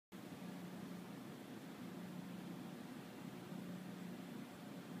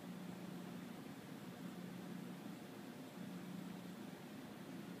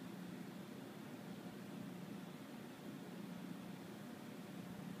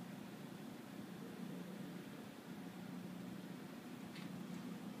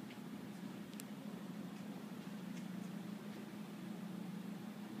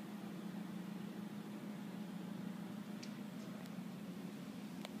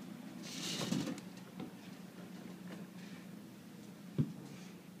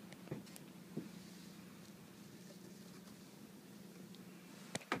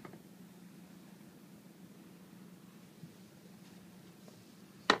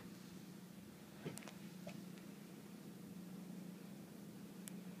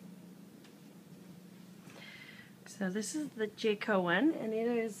So this is the Jayco one, and it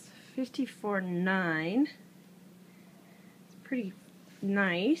is $54.9. It's pretty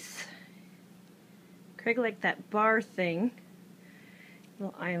nice. Craig liked that bar thing.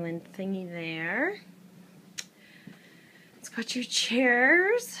 Little island thingy there. It's got your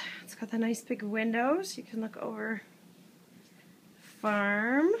chairs. It's got the nice big windows. You can look over the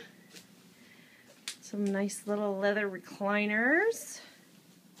farm. Some nice little leather recliners.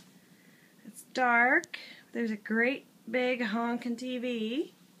 It's dark. There's a great big honking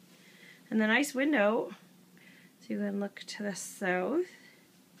TV. And the nice window. So you can look to the south.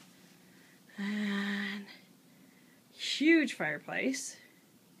 And huge fireplace.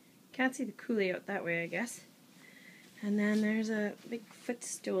 Can't see the coulee out that way, I guess. And then there's a big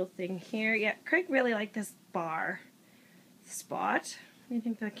footstool thing here. Yeah, Craig really liked this bar spot. What do you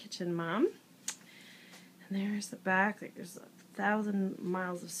think of the kitchen, Mom? And there's the back. Like there's 1,000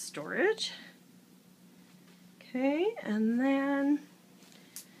 miles of storage. Okay, and then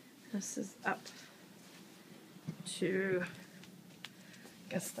this is up to, I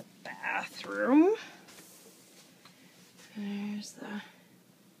guess, the bathroom. There's the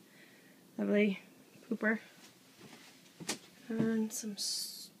lovely pooper. And some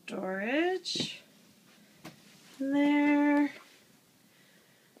storage there.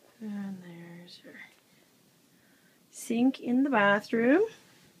 And there's your sink in the bathroom.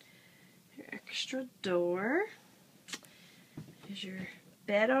 Your extra door. There's your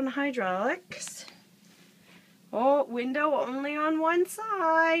bed on hydraulics. Oh, window only on one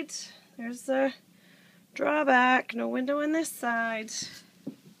side. There's the drawback. No window on this side.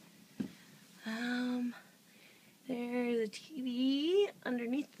 There's a TV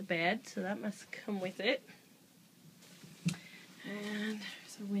underneath the bed, so that must come with it. And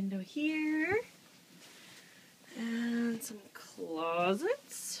there's a window here. And some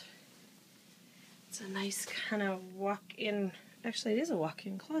closets. It's a nice kind of walk-in, actually it is a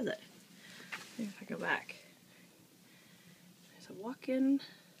walk-in closet. Maybe if I go back. There's a walk-in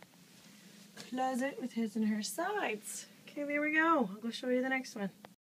closet with his and her sides. Okay, there we go. I'll go show you the next one.